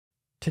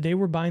Today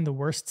we're buying the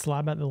worst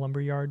slab at the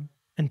lumberyard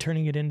and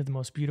turning it into the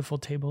most beautiful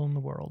table in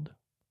the world.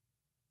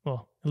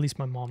 Well, at least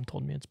my mom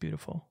told me it's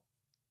beautiful.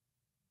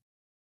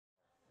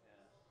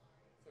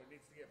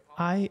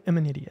 I am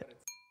an idiot.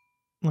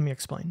 Let me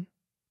explain.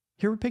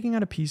 Here we're picking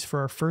out a piece for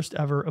our first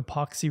ever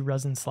epoxy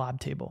resin slab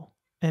table.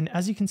 And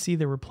as you can see,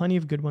 there were plenty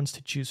of good ones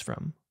to choose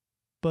from.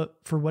 But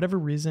for whatever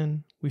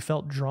reason, we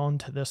felt drawn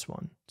to this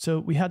one. So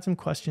we had some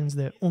questions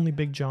that only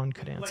Big John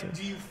could answer. Like,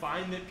 do you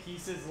find that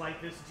pieces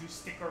like this do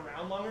stick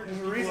around longer? There's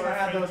a reason I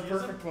have those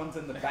perfect ones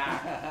in the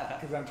back,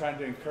 because I'm trying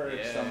to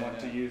encourage someone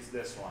to use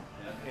this one.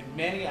 In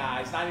many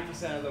eyes,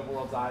 90% of the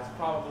world's eyes,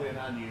 probably an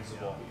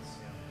unusable piece.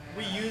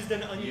 We used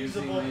an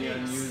unusable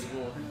piece.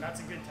 That's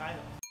a good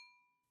title.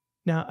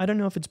 Now, I don't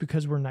know if it's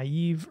because we're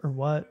naive or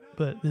what,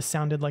 but this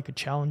sounded like a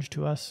challenge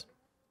to us,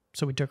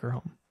 so we took her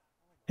home.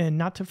 And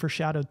not to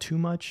foreshadow too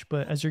much,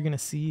 but as you're going to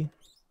see,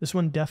 this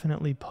one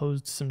definitely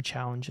posed some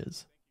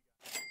challenges.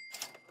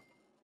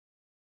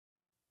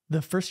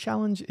 The first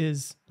challenge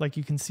is, like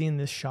you can see in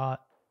this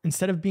shot,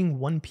 instead of being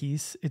one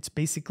piece, it's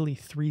basically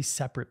 3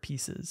 separate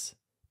pieces.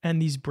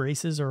 And these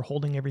braces are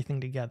holding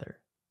everything together.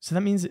 So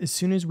that means as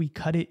soon as we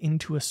cut it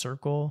into a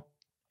circle,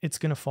 it's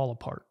going to fall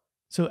apart.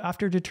 So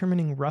after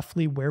determining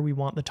roughly where we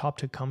want the top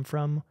to come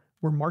from,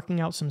 we're marking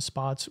out some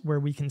spots where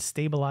we can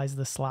stabilize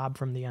the slab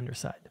from the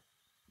underside.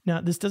 Now,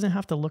 this doesn't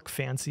have to look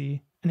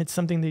fancy, and it's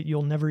something that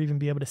you'll never even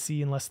be able to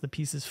see unless the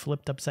piece is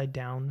flipped upside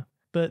down.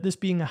 But this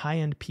being a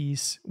high-end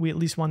piece, we at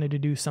least wanted to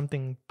do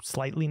something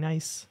slightly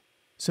nice.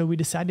 So we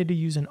decided to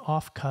use an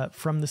offcut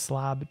from the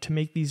slab to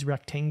make these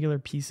rectangular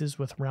pieces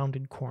with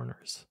rounded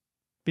corners.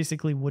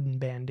 Basically wooden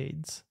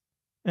band-aids.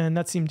 And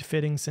that seemed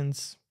fitting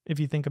since, if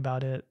you think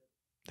about it,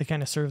 they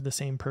kind of serve the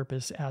same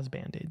purpose as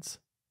band-aids.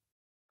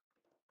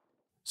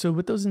 So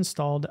with those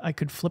installed, I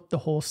could flip the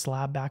whole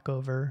slab back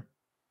over.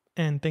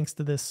 And thanks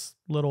to this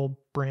little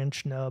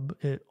branch nub,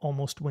 it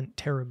almost went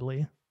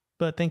terribly.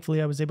 But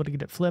thankfully I was able to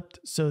get it flipped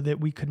so that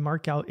we could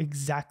mark out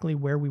exactly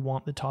where we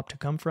want the top to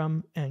come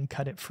from and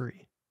cut it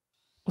free.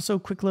 Also,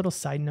 quick little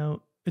side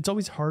note, it's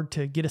always hard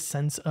to get a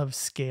sense of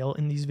scale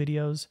in these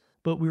videos,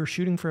 but we were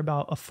shooting for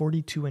about a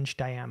 42-inch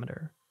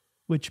diameter,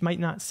 which might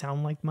not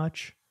sound like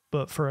much,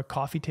 but for a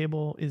coffee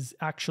table is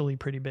actually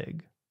pretty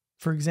big.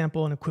 For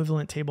example, an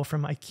equivalent table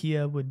from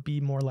IKEA would be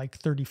more like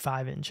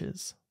 35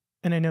 inches.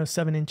 And I know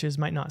 7 inches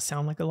might not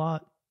sound like a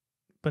lot,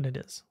 but it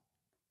is.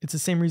 It's the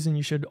same reason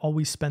you should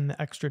always spend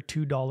the extra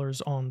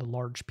 $2 on the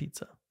large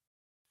pizza.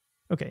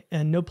 Okay,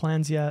 and no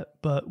plans yet,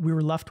 but we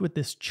were left with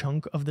this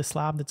chunk of the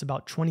slab that's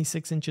about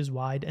 26 inches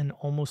wide and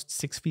almost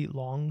 6 feet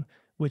long,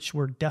 which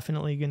we're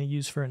definitely going to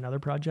use for another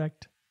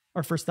project.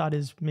 Our first thought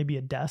is maybe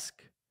a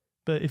desk,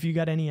 but if you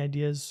got any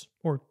ideas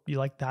or you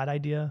like that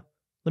idea,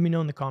 let me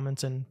know in the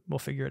comments and we'll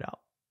figure it out.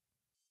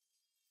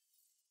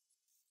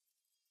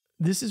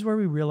 This is where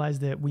we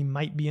realized that we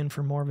might be in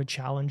for more of a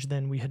challenge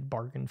than we had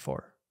bargained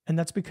for. And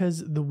that's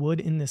because the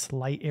wood in this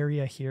light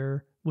area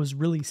here was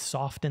really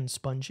soft and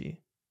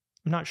spongy.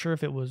 I'm not sure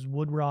if it was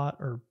wood rot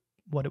or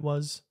what it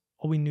was.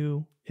 All we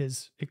knew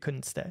is it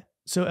couldn't stay.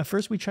 So at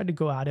first we tried to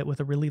go at it with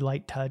a really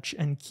light touch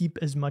and keep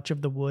as much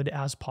of the wood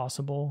as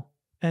possible.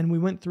 And we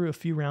went through a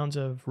few rounds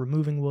of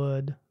removing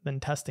wood, then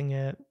testing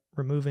it,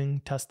 removing,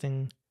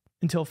 testing,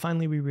 until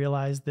finally we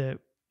realized that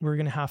we were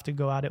going to have to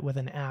go at it with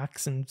an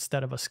axe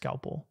instead of a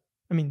scalpel.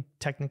 I mean,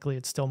 technically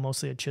it's still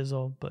mostly a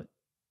chisel, but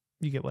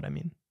you get what I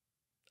mean.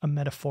 A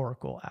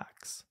metaphorical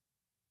axe.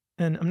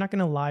 And I'm not going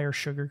to lie or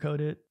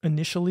sugarcoat it.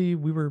 Initially,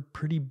 we were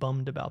pretty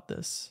bummed about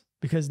this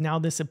because now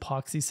this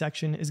epoxy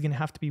section is going to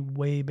have to be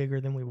way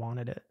bigger than we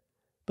wanted it.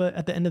 But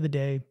at the end of the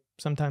day,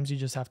 sometimes you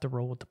just have to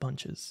roll with the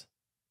punches.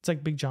 It's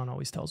like Big John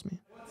always tells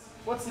me.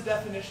 What's the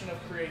definition of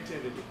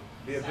creativity?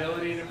 The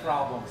ability to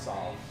problem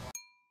solve.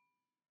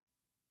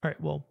 All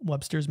right, well,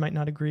 Webster's might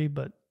not agree,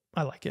 but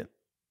I like it.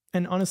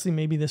 And honestly,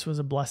 maybe this was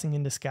a blessing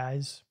in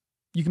disguise.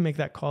 You can make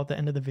that call at the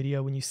end of the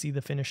video when you see the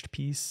finished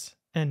piece.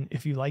 And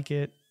if you like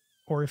it,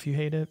 or if you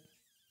hate it,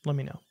 let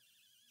me know.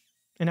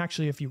 And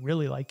actually, if you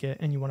really like it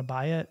and you want to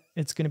buy it,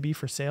 it's going to be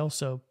for sale,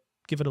 so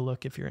give it a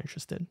look if you're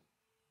interested.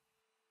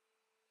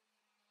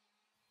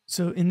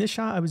 So in this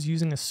shot, I was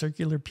using a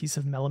circular piece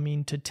of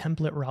melamine to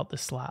template route the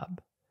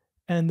slab.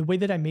 And the way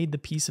that I made the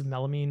piece of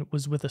melamine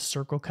was with a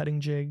circle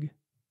cutting jig.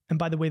 And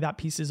by the way, that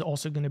piece is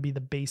also going to be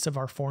the base of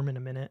our form in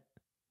a minute.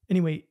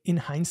 Anyway, in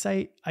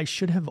hindsight, I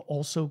should have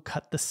also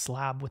cut the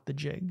slab with the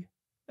jig,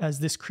 as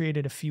this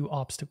created a few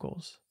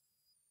obstacles.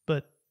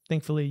 But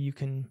thankfully, you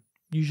can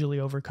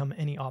usually overcome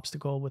any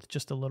obstacle with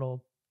just a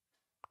little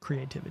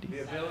creativity.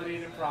 The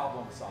ability to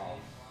problem solve.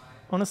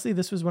 Honestly,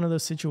 this was one of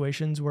those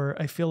situations where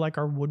I feel like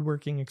our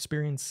woodworking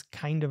experience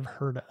kind of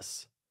hurt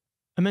us.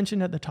 I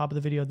mentioned at the top of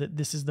the video that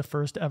this is the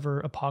first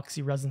ever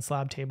epoxy resin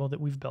slab table that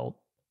we've built.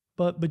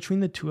 But between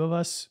the two of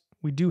us,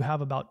 we do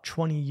have about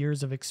 20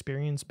 years of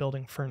experience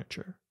building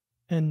furniture.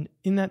 And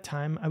in that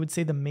time, I would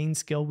say the main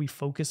skill we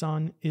focus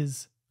on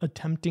is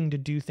attempting to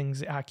do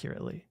things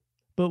accurately.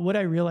 But what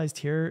I realized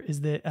here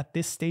is that at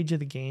this stage of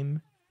the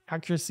game,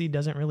 accuracy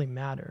doesn't really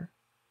matter.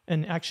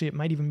 And actually, it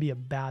might even be a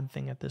bad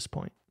thing at this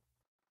point.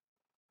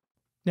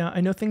 Now,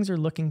 I know things are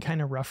looking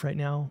kind of rough right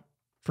now.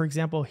 For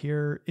example,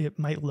 here, it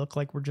might look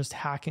like we're just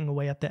hacking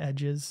away at the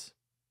edges.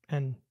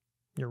 And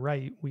you're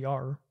right, we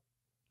are.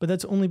 But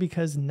that's only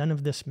because none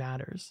of this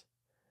matters.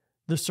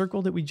 The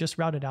circle that we just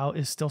routed out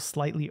is still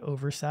slightly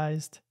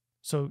oversized,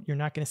 so you're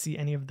not going to see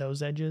any of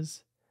those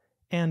edges.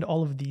 And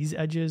all of these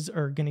edges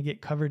are going to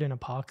get covered in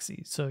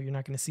epoxy, so you're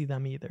not going to see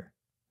them either.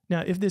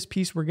 Now, if this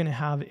piece were going to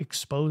have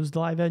exposed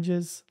live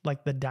edges,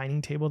 like the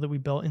dining table that we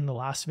built in the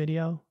last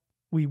video,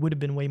 we would have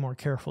been way more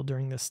careful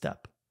during this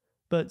step.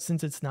 But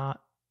since it's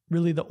not,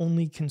 really the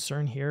only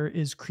concern here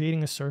is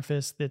creating a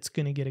surface that's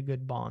going to get a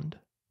good bond.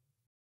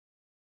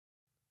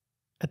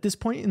 At this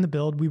point in the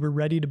build, we were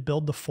ready to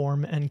build the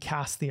form and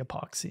cast the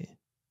epoxy.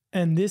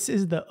 And this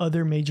is the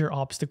other major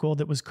obstacle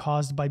that was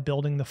caused by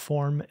building the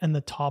form and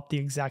the top the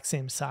exact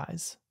same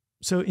size.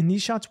 So in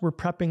these shots, we're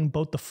prepping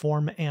both the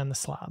form and the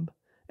slab.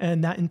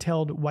 And that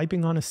entailed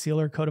wiping on a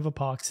sealer coat of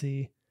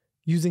epoxy,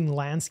 using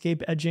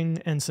landscape edging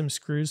and some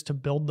screws to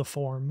build the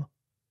form,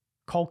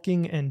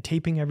 caulking and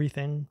taping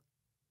everything,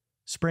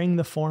 spraying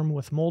the form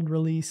with mold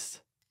release,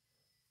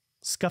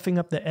 scuffing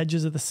up the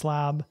edges of the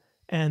slab,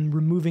 and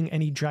removing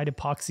any dried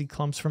epoxy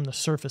clumps from the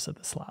surface of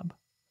the slab,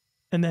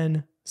 and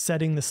then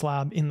setting the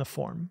slab in the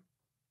form.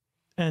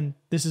 And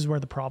this is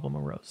where the problem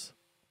arose.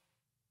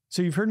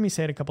 So you've heard me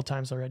say it a couple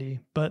times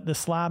already, but the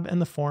slab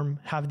and the form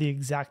have the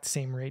exact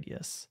same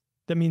radius.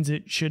 That means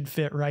it should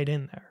fit right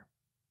in there.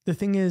 The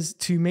thing is,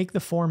 to make the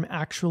form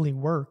actually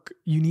work,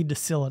 you need to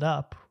seal it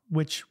up,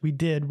 which we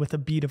did with a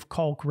bead of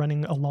caulk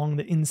running along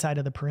the inside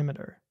of the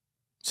perimeter.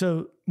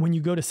 So when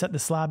you go to set the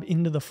slab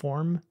into the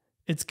form,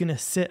 it's going to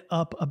sit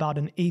up about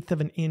 1/8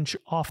 of an inch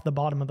off the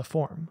bottom of the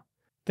form.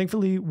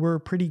 Thankfully, we're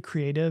pretty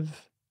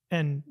creative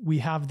and we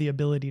have the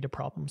ability to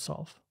problem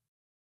solve.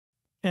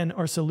 And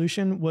our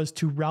solution was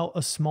to route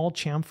a small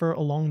chamfer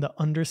along the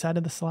underside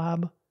of the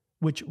slab,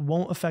 which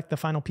won't affect the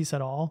final piece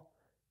at all.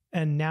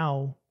 And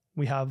now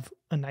we have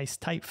a nice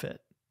tight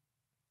fit.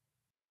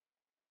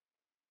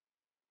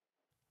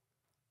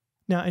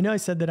 Now, I know I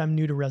said that I'm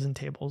new to resin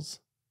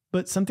tables,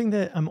 but something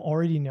that I'm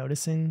already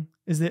noticing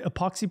is that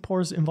epoxy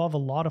pours involve a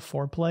lot of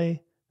foreplay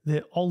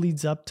that all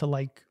leads up to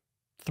like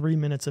 3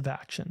 minutes of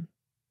action.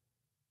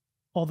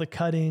 All the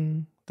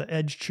cutting, the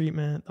edge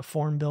treatment, the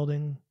form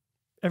building,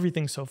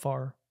 everything so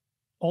far,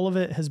 all of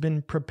it has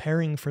been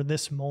preparing for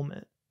this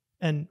moment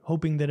and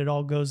hoping that it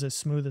all goes as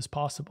smooth as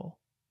possible.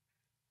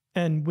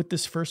 And with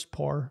this first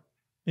pour,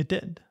 it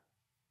did.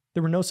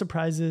 There were no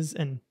surprises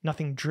and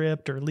nothing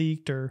dripped or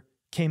leaked or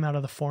came out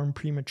of the form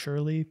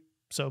prematurely,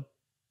 so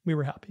we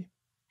were happy.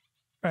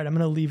 All right, I'm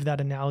going to leave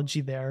that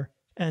analogy there.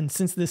 And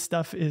since this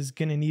stuff is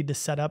going to need to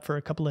set up for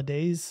a couple of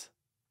days,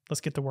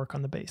 let's get to work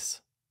on the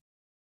base.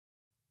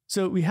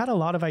 So we had a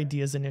lot of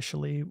ideas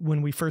initially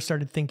when we first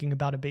started thinking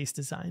about a base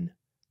design,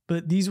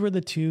 but these were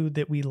the two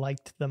that we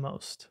liked the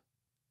most.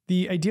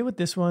 The idea with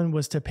this one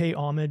was to pay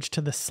homage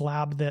to the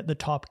slab that the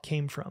top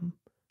came from,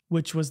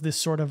 which was this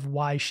sort of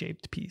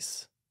Y-shaped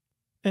piece.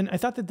 And I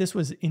thought that this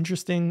was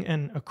interesting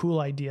and a cool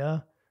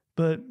idea,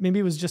 but maybe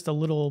it was just a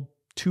little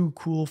too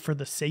cool for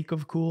the sake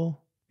of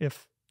cool,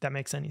 if that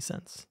makes any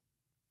sense.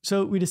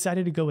 So we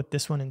decided to go with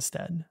this one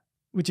instead,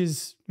 which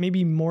is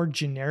maybe more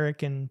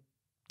generic and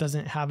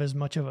doesn't have as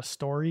much of a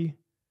story.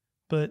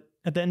 But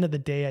at the end of the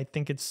day, I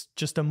think it's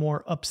just a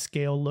more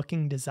upscale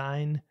looking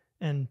design,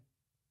 and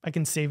I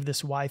can save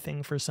this Y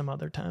thing for some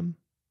other time.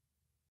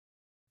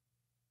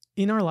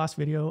 In our last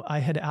video, I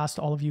had asked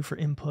all of you for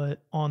input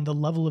on the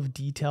level of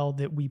detail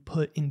that we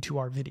put into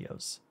our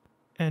videos.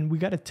 And we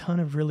got a ton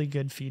of really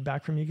good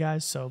feedback from you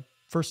guys, so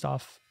first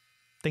off,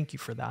 thank you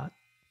for that.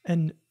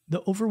 And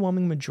the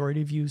overwhelming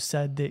majority of you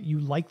said that you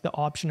like the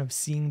option of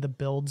seeing the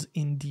builds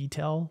in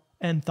detail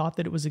and thought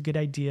that it was a good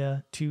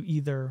idea to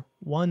either,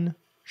 one,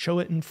 show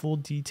it in full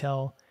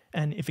detail,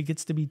 and if it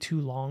gets to be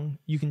too long,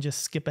 you can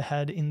just skip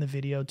ahead in the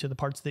video to the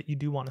parts that you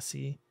do want to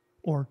see,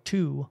 or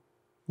two,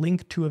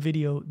 link to a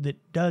video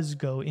that does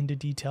go into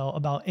detail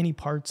about any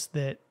parts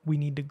that we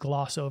need to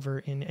gloss over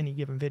in any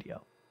given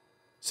video.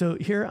 So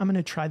here I'm going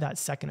to try that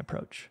second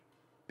approach.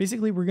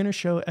 Basically, we're going to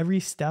show every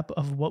step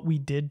of what we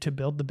did to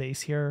build the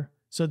base here,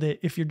 so that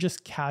if you're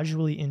just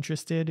casually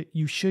interested,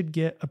 you should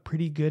get a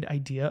pretty good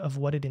idea of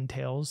what it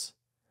entails.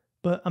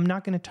 But I'm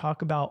not going to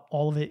talk about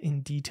all of it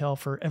in detail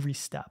for every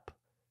step,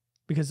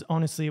 because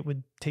honestly, it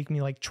would take me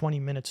like 20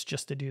 minutes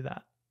just to do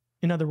that.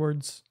 In other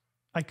words,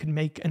 I could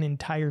make an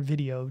entire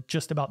video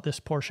just about this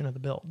portion of the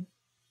build.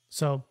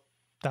 So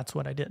that's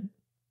what I did.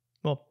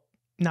 Well,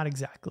 not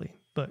exactly,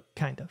 but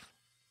kind of.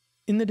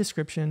 In the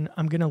description,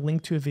 I'm going to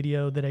link to a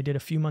video that I did a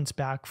few months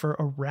back for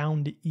a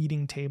round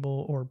eating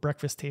table or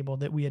breakfast table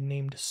that we had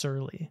named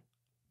Surly.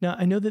 Now,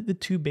 I know that the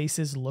two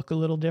bases look a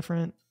little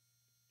different,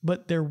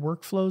 but their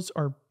workflows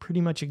are pretty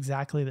much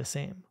exactly the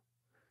same.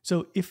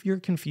 So if you're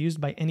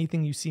confused by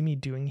anything you see me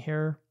doing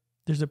here,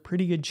 there's a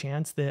pretty good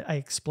chance that I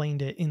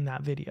explained it in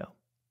that video.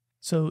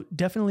 So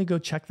definitely go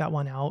check that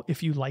one out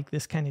if you like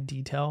this kind of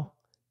detail.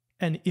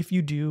 And if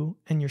you do,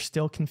 and you're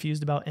still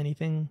confused about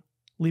anything,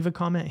 leave a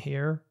comment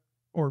here.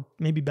 Or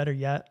maybe better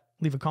yet,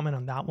 leave a comment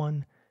on that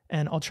one,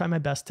 and I'll try my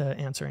best to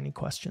answer any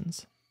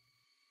questions.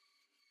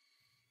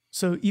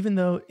 So even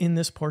though in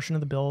this portion of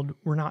the build,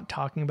 we're not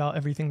talking about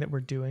everything that we're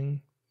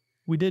doing,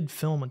 we did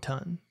film a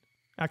ton,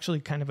 actually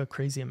kind of a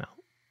crazy amount.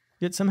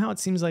 Yet somehow it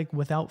seems like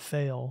without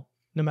fail,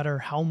 no matter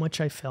how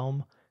much I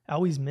film, I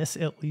always miss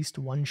at least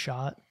one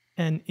shot.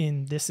 And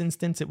in this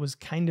instance, it was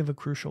kind of a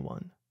crucial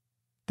one.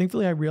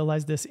 Thankfully, I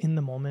realized this in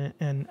the moment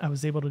and I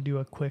was able to do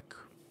a quick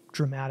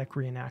dramatic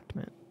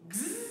reenactment.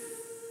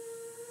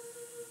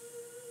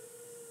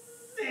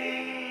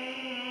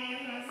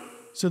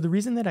 So the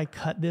reason that I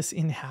cut this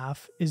in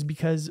half is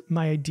because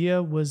my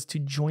idea was to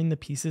join the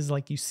pieces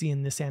like you see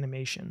in this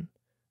animation,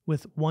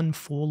 with one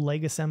full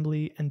leg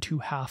assembly and two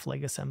half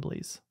leg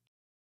assemblies.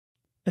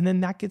 And then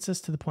that gets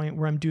us to the point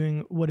where I'm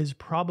doing what is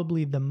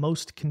probably the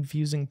most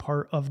confusing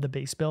part of the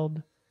base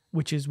build,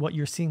 which is what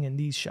you're seeing in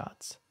these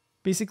shots.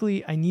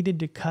 Basically, I needed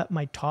to cut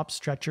my top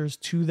stretchers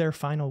to their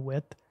final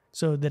width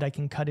so that I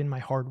can cut in my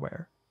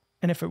hardware.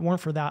 And if it weren't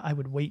for that, I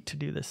would wait to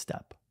do this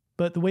step.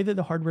 But the way that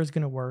the hardware is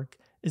going to work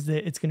is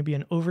that it's going to be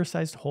an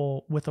oversized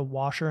hole with a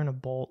washer and a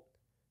bolt.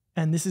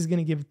 And this is going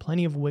to give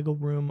plenty of wiggle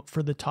room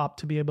for the top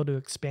to be able to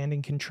expand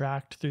and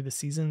contract through the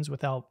seasons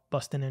without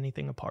busting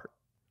anything apart.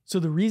 So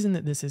the reason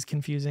that this is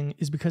confusing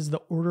is because the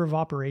order of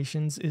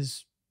operations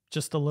is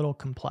just a little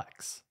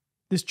complex.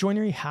 This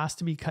joinery has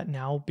to be cut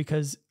now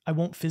because I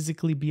won't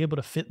physically be able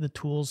to fit the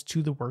tools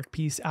to the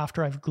workpiece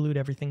after I've glued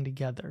everything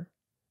together.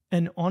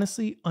 And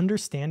honestly,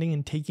 understanding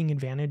and taking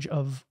advantage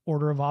of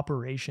order of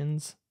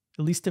operations,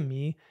 at least to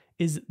me,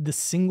 is the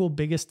single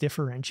biggest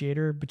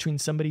differentiator between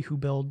somebody who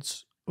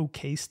builds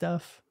okay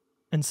stuff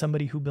and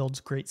somebody who builds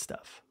great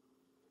stuff.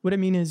 What I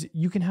mean is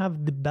you can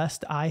have the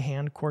best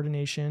eye-hand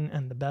coordination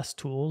and the best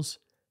tools,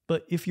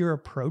 but if your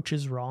approach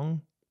is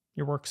wrong,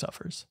 your work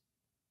suffers.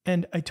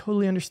 And I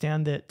totally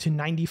understand that to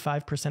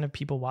 95% of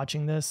people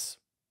watching this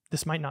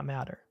might not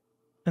matter.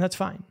 And that's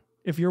fine.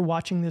 If you're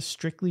watching this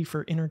strictly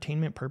for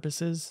entertainment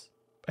purposes,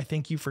 I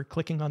thank you for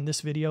clicking on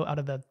this video out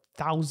of the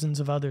thousands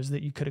of others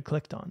that you could have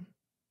clicked on.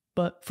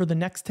 But for the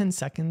next 10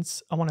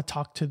 seconds, I want to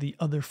talk to the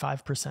other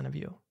 5% of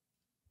you.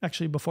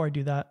 Actually, before I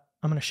do that,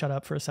 I'm going to shut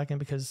up for a second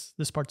because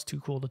this part's too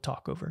cool to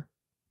talk over.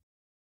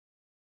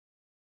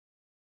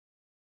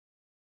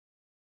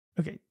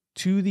 Okay,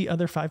 to the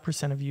other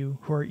 5% of you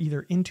who are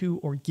either into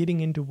or getting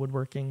into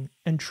woodworking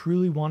and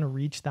truly want to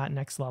reach that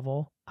next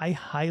level, I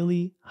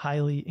highly,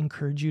 highly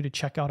encourage you to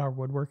check out our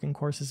woodworking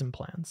courses and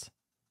plans.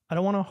 I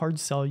don't want to hard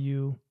sell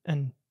you,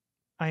 and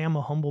I am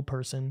a humble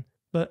person,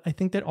 but I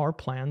think that our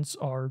plans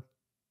are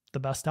the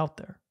best out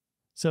there.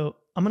 So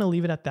I'm going to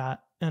leave it at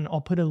that, and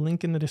I'll put a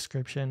link in the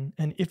description.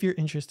 And if you're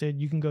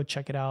interested, you can go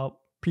check it out,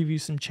 preview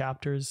some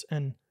chapters,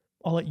 and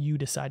I'll let you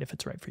decide if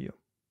it's right for you.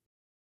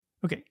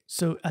 Okay,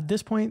 so at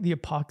this point, the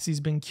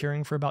epoxy's been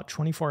curing for about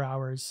 24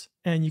 hours,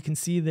 and you can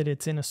see that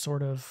it's in a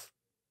sort of,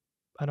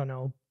 I don't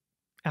know,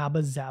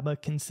 Abba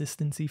Zaba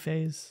consistency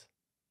phase.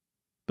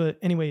 But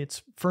anyway,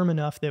 it's firm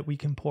enough that we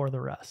can pour the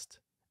rest.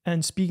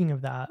 And speaking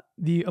of that,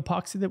 the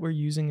epoxy that we're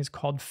using is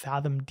called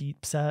Fathom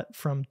Deep Set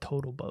from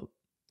Total Boat.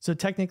 So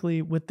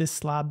technically, with this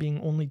slab being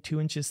only 2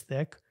 inches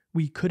thick,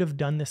 we could have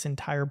done this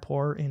entire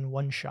pour in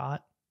one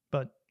shot,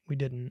 but we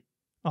didn't,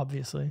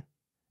 obviously.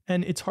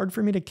 And it's hard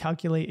for me to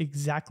calculate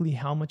exactly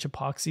how much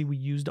epoxy we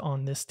used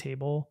on this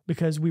table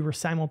because we were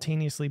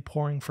simultaneously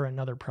pouring for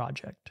another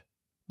project.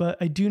 But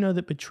I do know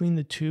that between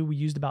the two, we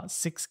used about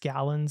 6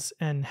 gallons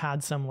and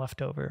had some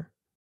left over.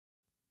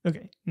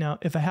 Okay, now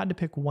if I had to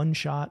pick one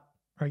shot,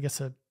 or I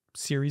guess a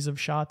series of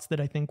shots that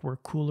I think were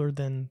cooler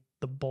than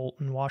the bolt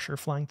and washer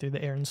flying through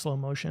the air in slow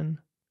motion,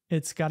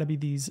 it's got to be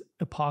these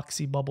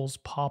epoxy bubbles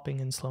popping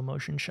in slow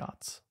motion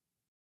shots.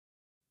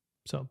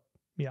 So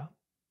yeah,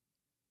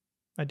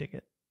 I dig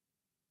it.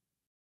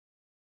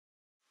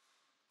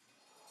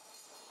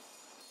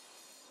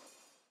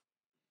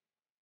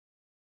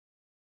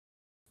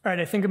 All right,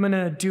 I think I'm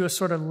gonna do a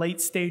sort of late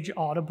stage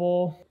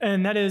audible.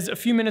 And that is, a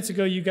few minutes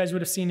ago, you guys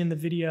would have seen in the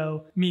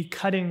video me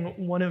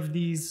cutting one of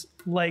these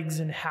legs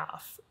in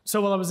half.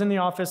 So while I was in the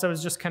office, I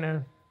was just kind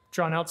of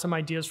drawing out some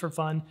ideas for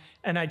fun.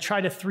 And I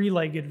tried a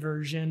 3-legged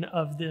version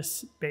of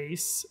this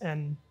base,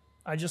 and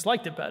I just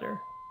liked it better.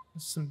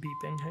 There's some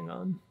beeping, hang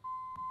on.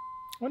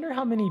 I wonder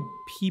how many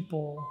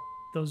people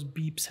those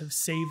beeps have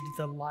saved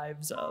the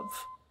lives of.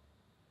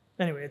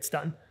 Anyway, it's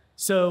done.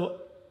 So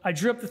I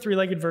drew up the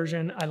 3-legged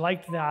version. I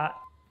liked that.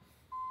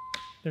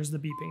 There's the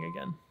beeping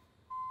again.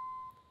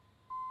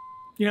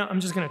 You know, I'm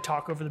just gonna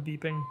talk over the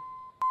beeping.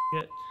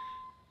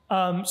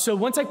 So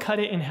once I cut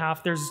it in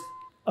half, there's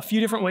a few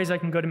different ways I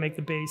can go to make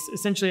the base.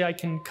 Essentially, I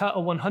can cut a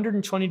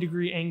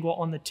 120-degree angle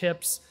on the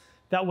tips.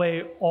 That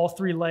way, all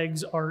 3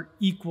 legs are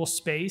equal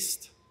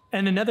spaced.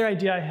 And another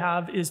idea I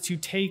have is to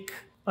take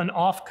an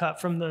offcut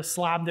from the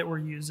slab that we're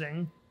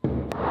using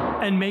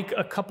and make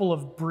a couple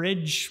of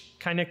bridge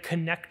kind of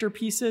connector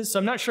pieces. So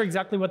I'm not sure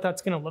exactly what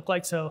that's gonna look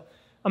like. So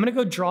I'm gonna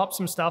go drop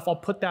some stuff. I'll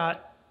put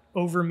that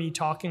over me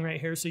talking right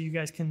here so you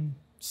guys can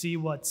see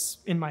what's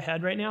in my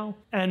head right now.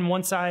 And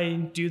once I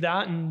do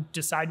that and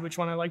decide which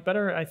one I like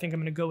better, I think I'm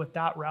gonna go with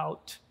that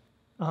route.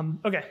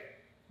 Okay,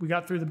 we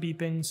got through the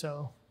beeping,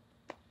 so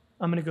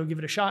I'm gonna go give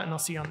it a shot and I'll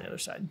see you on the other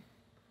side.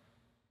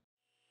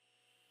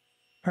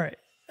 All right,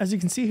 as you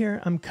can see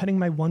here, I'm cutting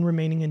my one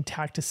remaining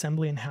intact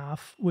assembly in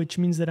half, which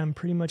means that I'm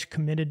pretty much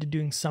committed to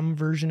doing some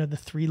version of the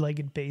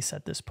three-legged base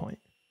at this point.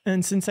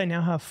 And since I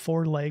now have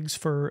 4 legs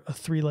for a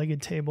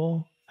three-legged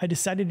table, I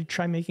decided to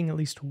try making at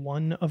least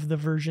one of the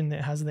version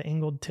that has the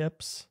angled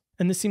tips.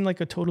 And this seemed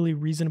like a totally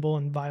reasonable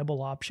and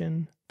viable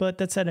option. But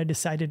that said, I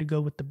decided to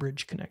go with the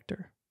bridge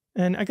connector.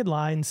 And I could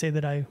lie and say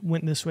that I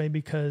went this way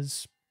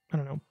because, I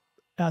don't know,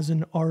 as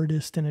an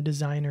artist and a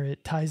designer,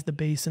 it ties the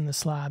base and the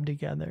slab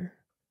together.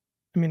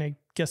 I mean, I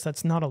guess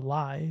that's not a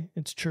lie,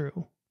 it's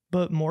true.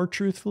 But more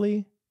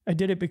truthfully, I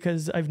did it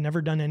because I've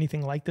never done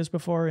anything like this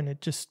before and it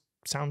just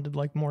sounded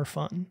like more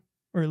fun.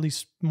 Or at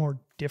least more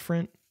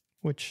different,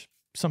 which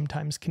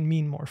sometimes can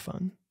mean more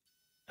fun.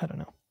 I don't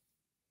know.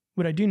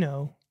 What I do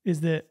know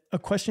is that a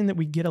question that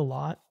we get a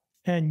lot,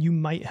 and you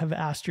might have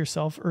asked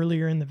yourself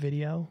earlier in the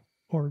video,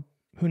 or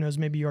who knows,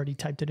 maybe you already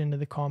typed it into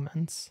the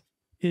comments,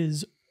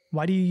 is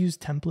why do you use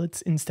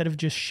templates instead of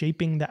just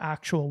shaping the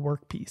actual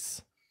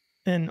workpiece?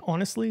 And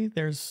honestly,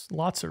 there's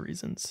lots of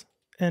reasons.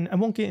 And I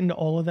won't get into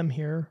all of them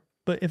here,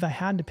 but if I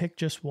had to pick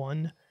just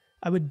one,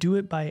 I would do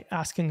it by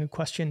asking a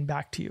question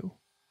back to you,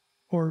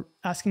 or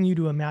asking you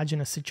to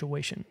imagine a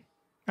situation.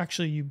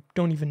 Actually, you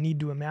don't even need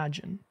to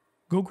imagine.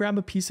 Go grab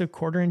a piece of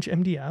 1/4"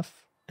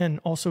 MDF, and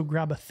also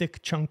grab a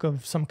thick chunk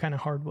of some kind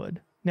of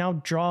hardwood. Now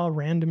draw a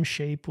random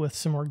shape with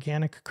some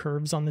organic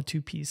curves on the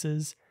 2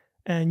 pieces,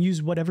 and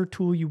use whatever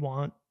tool you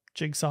want,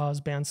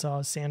 jigsaws,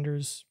 bandsaws,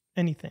 sanders,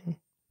 anything.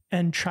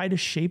 And try to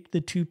shape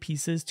the 2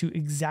 pieces to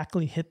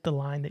exactly hit the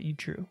line that you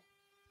drew.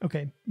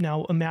 Okay,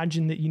 now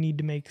imagine that you need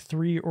to make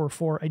 3 or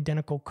 4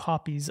 identical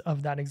copies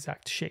of that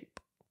exact shape.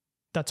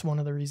 That's one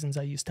of the reasons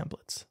I use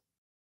templates.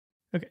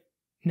 Okay,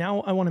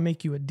 now I want to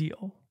make you a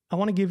deal. I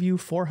want to give you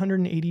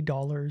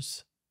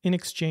 $480 in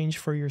exchange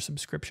for your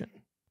subscription.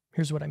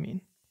 Here's what I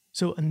mean.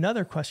 So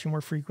another question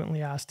we're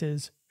frequently asked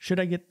is, should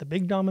I get the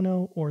big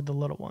domino or the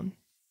little one?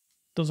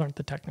 Those aren't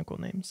the technical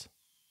names.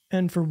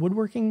 And for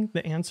woodworking,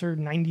 the answer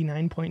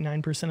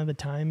 99.9% of the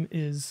time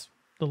is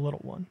the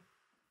little one.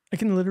 I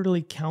can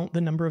literally count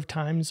the number of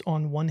times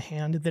on one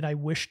hand that I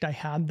wished I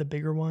had the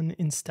bigger one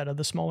instead of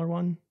the smaller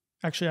one.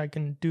 Actually, I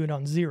can do it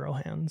on 0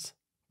 hands.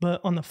 But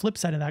on the flip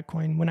side of that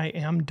coin, when I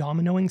am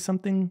dominoing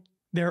something,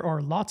 there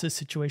are lots of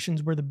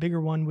situations where the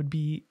bigger one would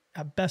be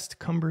at best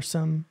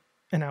cumbersome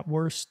and at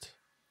worst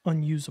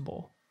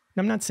unusable.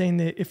 And I'm not saying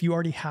that if you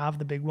already have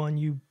the big one,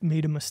 you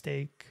made a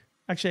mistake.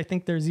 Actually, I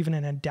think there's even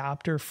an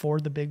adapter for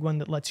the big one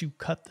that lets you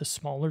cut the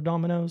smaller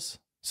dominoes.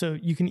 So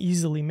you can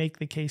easily make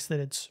the case that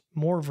it's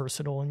more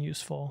versatile and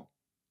useful.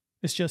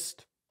 It's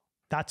just,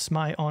 that's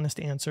my honest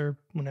answer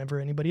whenever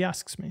anybody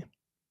asks me.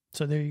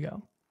 So there you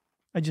go.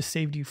 I just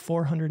saved you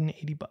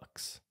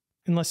 $480.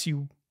 Unless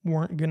you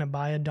weren't going to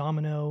buy a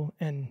domino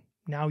and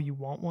now you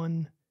want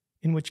one,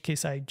 in which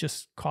case I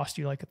just cost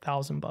you like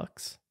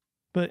 $1,000.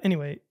 But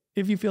anyway,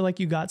 if you feel like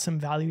you got some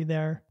value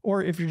there,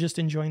 or if you're just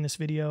enjoying this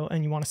video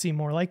and you want to see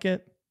more like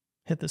it,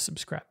 hit the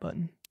subscribe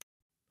button.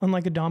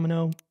 Unlike a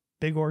domino,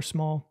 big or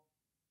small,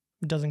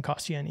 it doesn't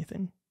cost you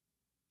anything.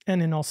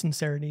 And in all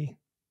sincerity,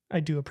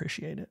 I do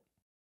appreciate it.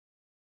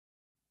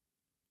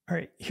 All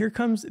right, here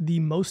comes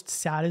the most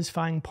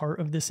satisfying part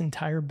of this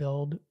entire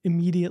build,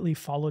 immediately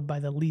followed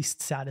by the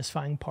least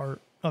satisfying part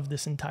of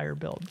this entire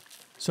build.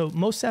 So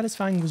most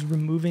satisfying was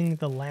removing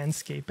the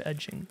landscape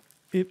edging.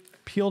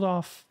 It peeled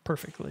off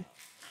perfectly.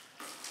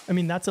 I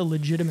mean, that's a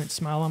legitimate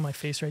smile on my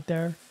face right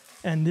there.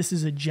 And this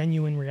is a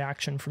genuine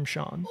reaction from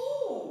Sean.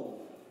 Ooh,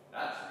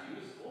 that's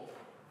reusable.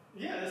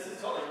 Yeah, this is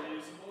totally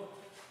reusable.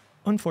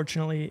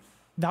 Unfortunately,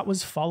 that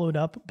was followed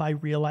up by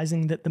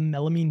realizing that the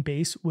melamine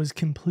base was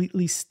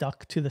completely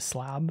stuck to the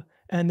slab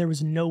and there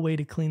was no way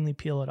to cleanly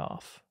peel it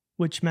off,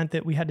 which meant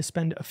that we had to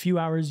spend a few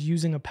hours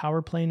using a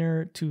power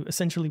planer to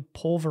essentially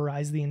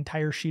pulverize the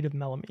entire sheet of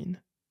melamine.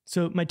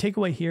 So my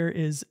takeaway here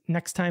is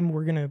next time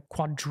we're going to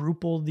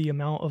quadruple the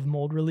amount of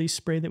mold release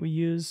spray that we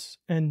use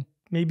and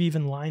maybe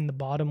even line the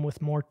bottom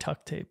with more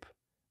tuck tape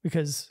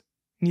because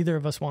neither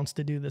of us wants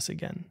to do this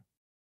again.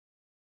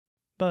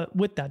 But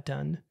with that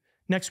done,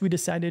 next we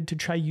decided to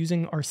try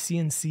using our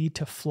CNC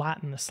to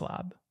flatten the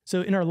slab.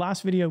 So in our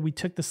last video, we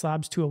took the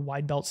slabs to a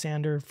wide belt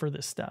sander for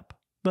this step,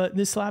 but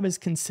this slab is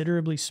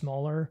considerably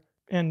smaller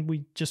and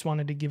we just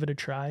wanted to give it a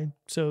try.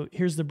 So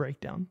here's the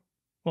breakdown.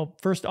 Well,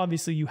 first,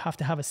 obviously you have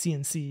to have a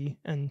CNC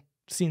and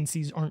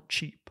CNCs aren't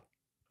cheap.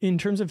 In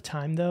terms of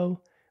time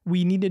though,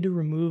 we needed to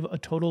remove a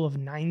total of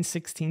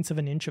 9/16 of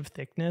an inch of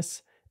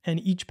thickness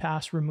and each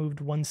pass removed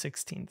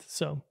 1/16,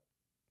 so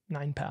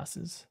 9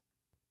 passes.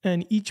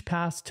 And each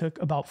pass took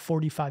about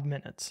 45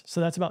 minutes. So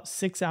that's about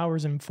 6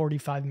 hours and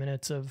 45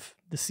 minutes of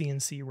the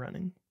CNC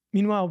running.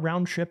 Meanwhile,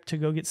 round trip to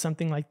go get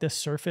something like this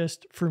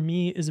surfaced for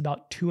me is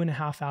about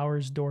 2.5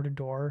 hours door to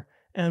door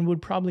and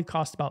would probably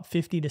cost about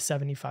 $50 to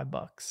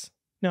 $75.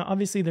 Now,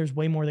 obviously there's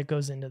way more that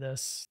goes into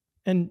this.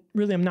 And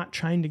really, I'm not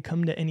trying to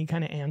come to any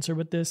kind of answer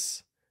with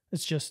this.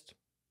 It's just,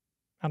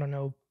 I don't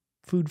know,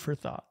 food for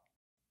thought.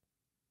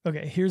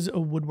 Okay, here's a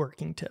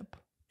woodworking tip.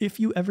 If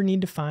you ever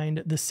need to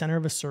find the center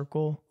of a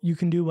circle, you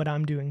can do what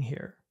I'm doing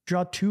here.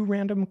 Draw 2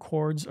 random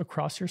chords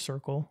across your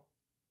circle.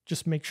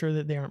 Just make sure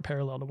that they aren't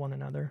parallel to one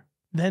another.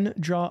 Then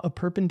draw a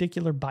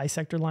perpendicular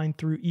bisector line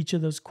through each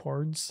of those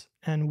chords,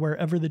 and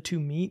wherever the 2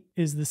 meet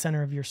is the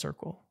center of your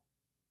circle.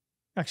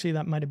 Actually,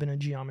 that might have been a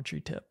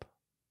geometry tip.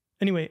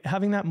 Anyway,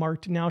 having that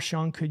marked, now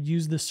Sean could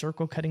use the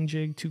circle cutting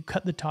jig to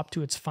cut the top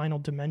to its final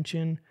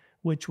dimension,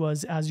 which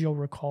was, as you'll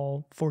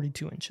recall,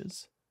 42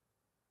 inches.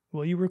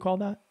 Will you recall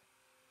that?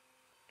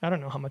 I don't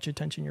know how much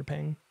attention you're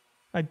paying.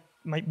 I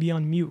might be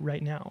on mute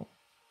right now.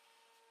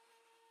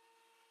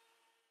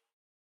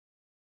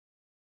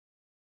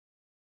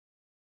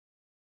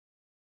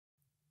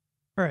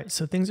 All right,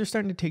 so things are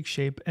starting to take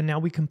shape, and now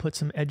we can put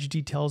some edge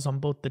details on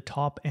both the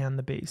top and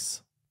the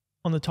base.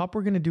 On the top,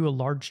 we're going to do a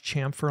large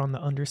chamfer on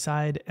the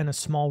underside and a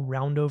small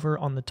roundover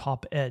on the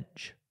top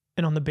edge.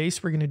 And on the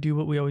base, we're going to do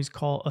what we always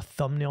call a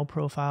thumbnail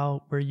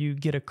profile, where you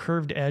get a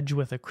curved edge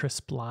with a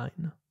crisp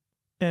line.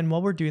 And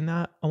while we're doing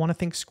that, I want to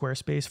thank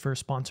Squarespace for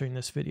sponsoring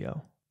this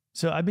video.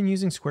 So I've been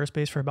using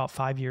Squarespace for about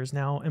 5 years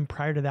now, and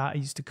prior to that, I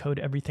used to code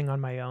everything on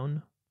my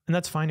own. And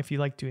that's fine if you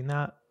like doing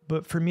that.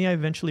 But for me, I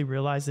eventually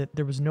realized that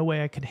there was no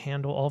way I could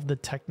handle all of the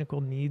technical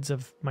needs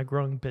of my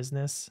growing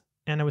business,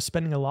 and I was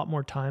spending a lot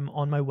more time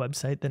on my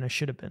website than I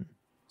should have been.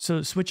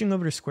 So switching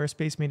over to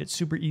Squarespace made it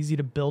super easy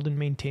to build and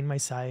maintain my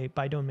site,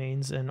 buy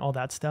domains, and all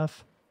that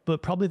stuff.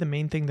 But probably the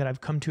main thing that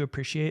I've come to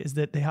appreciate is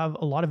that they have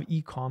a lot of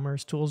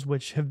e-commerce tools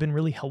which have been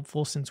really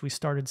helpful since we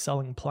started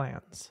selling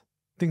plans.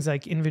 Things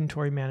like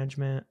inventory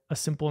management, a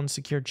simple and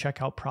secure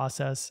checkout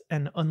process,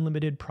 and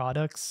unlimited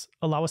products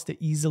allow us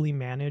to easily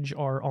manage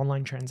our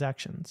online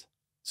transactions.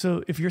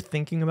 So if you're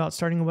thinking about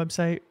starting a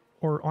website,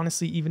 or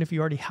honestly, even if you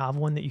already have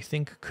one that you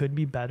think could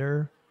be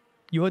better,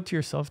 you owe it to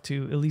yourself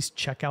to at least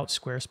check out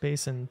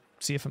Squarespace and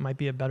see if it might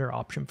be a better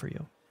option for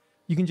you.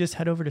 You can just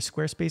head over to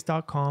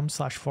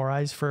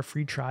squarespace.com/Foureyes for a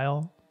free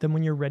trial. Then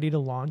when you're ready to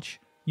launch,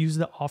 use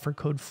the offer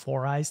code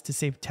Foureyes to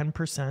save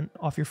 10%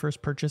 off your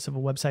first purchase of a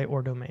website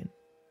or domain.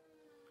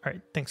 All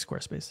right, thanks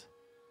Squarespace.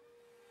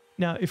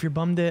 Now, if you're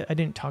bummed that I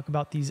didn't talk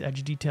about these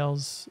edge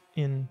details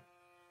in,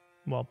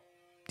 well,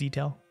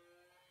 detail,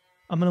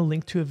 I'm going to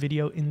link to a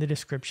video in the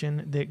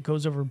description that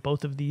goes over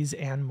both of these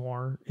and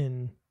more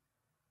in,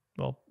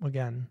 well,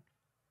 again,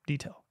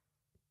 detail.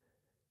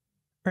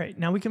 All right,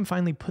 now we can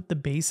finally put the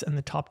base and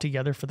the top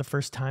together for the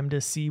first time to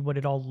see what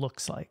it all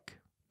looks like.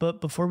 But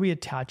before we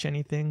attach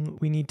anything,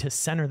 we need to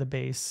center the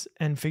base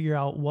and figure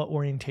out what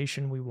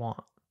orientation we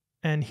want.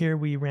 And here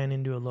we ran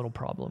into a little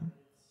problem.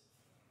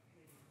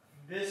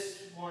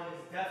 This one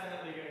is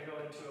definitely going to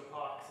go into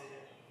epoxy.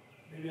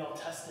 Maybe I'll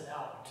test it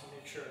out to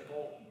make sure it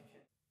bolts.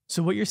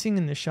 So what you're seeing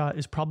in this shot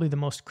is probably the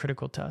most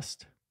critical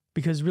test,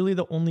 because really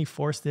the only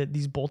force that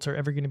these bolts are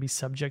ever going to be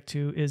subject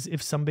to is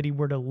if somebody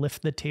were to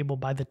lift the table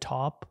by the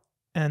top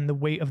and the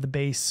weight of the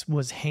base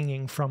was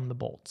hanging from the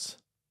bolts.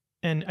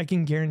 And I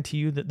can guarantee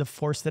you that the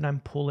force that I'm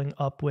pulling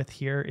up with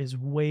here is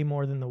way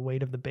more than the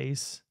weight of the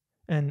base,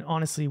 and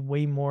honestly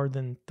way more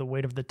than the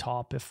weight of the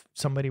top if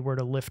somebody were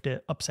to lift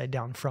it upside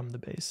down from the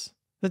base.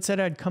 That said,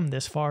 I'd come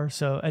this far,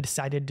 so I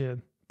decided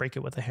to break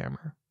it with a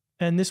hammer.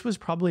 And this was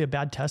probably a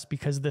bad test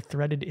because the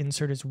threaded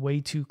insert is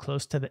way too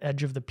close to the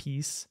edge of the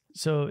piece,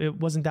 so it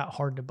wasn't that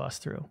hard to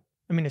bust through.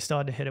 I mean, I still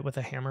had to hit it with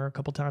a hammer a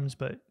couple times,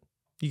 but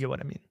you get what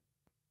I mean.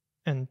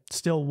 And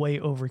still way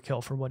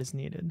overkill for what is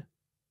needed.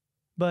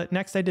 But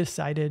next I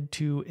decided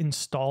to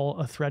install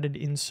a threaded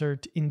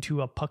insert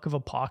into a puck of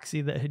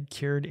epoxy that had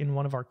cured in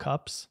one of our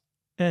cups.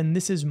 And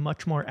this is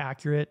much more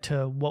accurate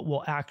to what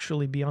will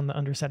actually be on the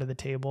underside of the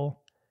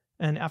table.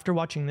 And after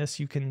watching this,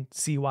 you can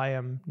see why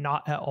I'm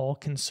not at all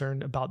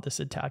concerned about this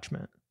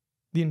attachment.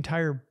 The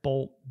entire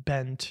bolt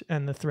bent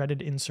and the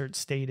threaded insert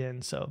stayed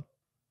in, so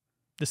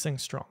this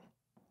thing's strong.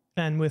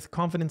 And with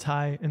confidence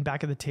high and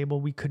back of the table,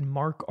 we could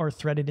mark our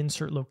threaded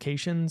insert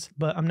locations,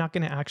 but I'm not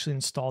going to actually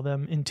install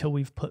them until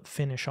we've put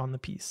finish on the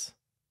piece.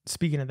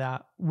 Speaking of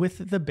that,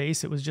 with the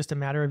base, it was just a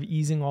matter of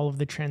easing all of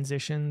the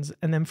transitions,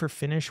 and then for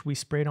finish, we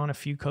sprayed on a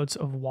few coats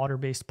of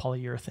water-based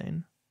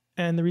polyurethane.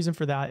 And the reason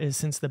for that is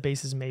since the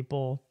base is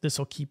maple, this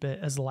will keep it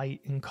as light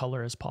in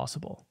color as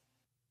possible.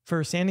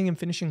 For sanding and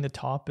finishing the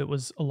top, it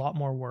was a lot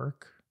more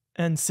work.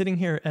 And sitting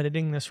here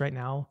editing this right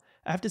now,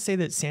 I have to say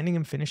that sanding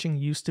and finishing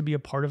used to be a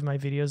part of my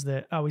videos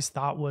that I always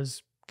thought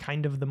was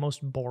kind of the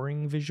most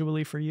boring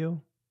visually for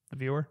you, the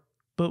viewer.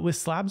 But with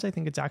slabs, I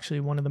think it's actually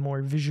one of the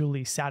more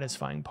visually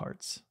satisfying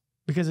parts,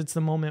 because it's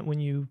the moment when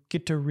you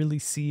get to really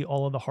see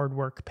all of the hard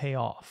work pay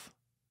off.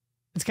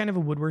 It's kind of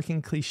a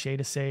woodworking cliche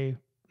to say,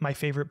 my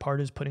favorite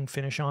part is putting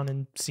finish on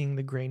and seeing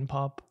the grain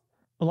pop.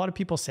 A lot of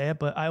people say it,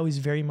 but I always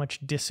very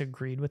much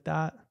disagreed with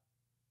that.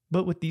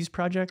 But with these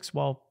projects,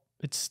 while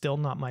it's still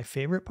not my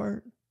favorite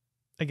part,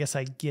 I guess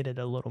I get it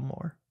a little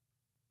more.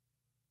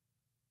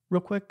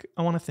 Real quick,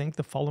 I want to thank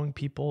the following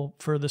people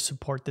for the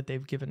support that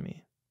they've given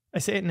me. I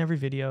say it in every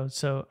video,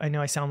 so I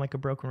know I sound like a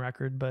broken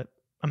record, but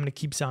I'm going to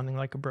keep sounding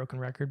like a broken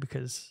record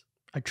because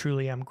I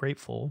truly am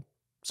grateful.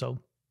 So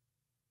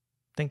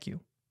thank you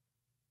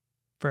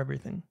for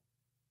everything.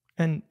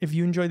 And if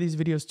you enjoy these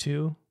videos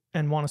too,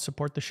 and want to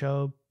support the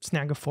show,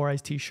 snag a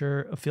Foureyes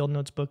t-shirt, a field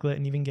notes booklet,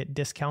 and even get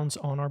discounts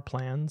on our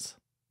plans,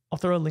 I'll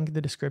throw a link in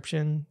the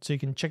description so you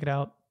can check it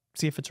out,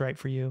 see if it's right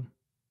for you.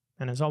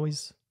 And as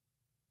always,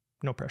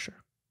 no pressure.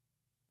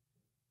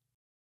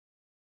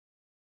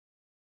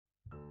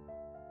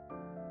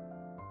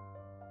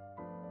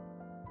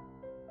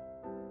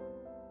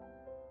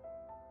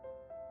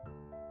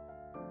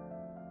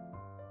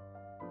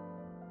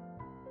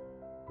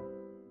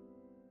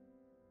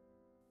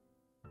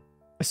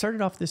 I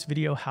started off this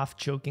video half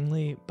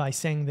jokingly by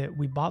saying that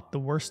we bought the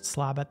worst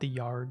slab at the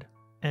yard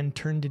and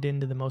turned it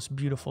into the most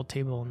beautiful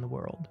table in the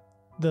world.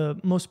 The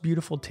most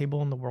beautiful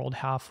table in the world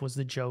half was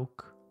the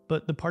joke,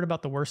 but the part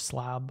about the worst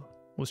slab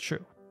was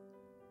true.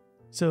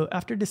 So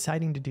after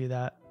deciding to do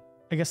that,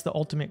 I guess the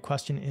ultimate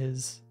question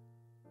is,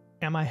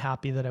 am I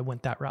happy that I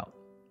went that route?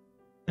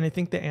 And I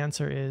think the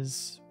answer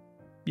is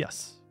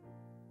yes,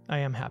 I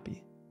am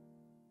happy.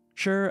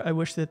 Sure, I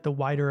wish that the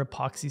wider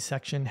epoxy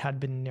section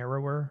had been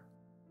narrower,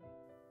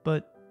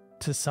 but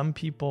to some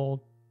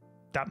people,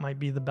 that might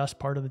be the best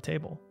part of the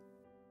table.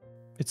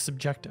 It's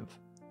subjective.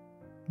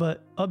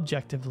 But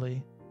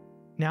objectively,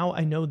 now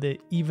I know that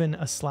even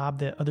a slab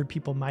that other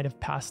people might have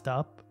passed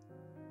up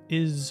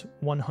is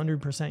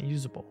 100%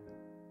 usable.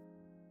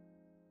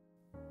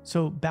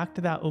 So back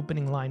to that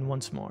opening line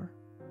once more,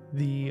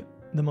 the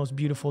most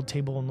beautiful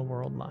table in the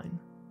world line.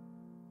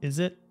 Is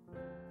it?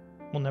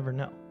 We'll never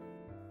know.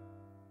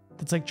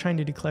 That's like trying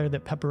to declare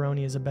that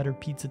pepperoni is a better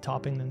pizza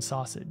topping than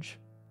sausage.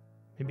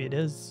 Maybe it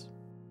is,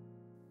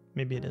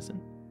 maybe it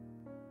isn't.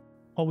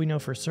 All we know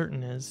for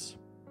certain is,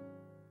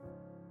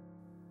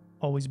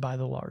 always buy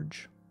the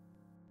large.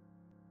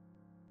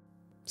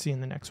 See you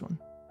in the next one.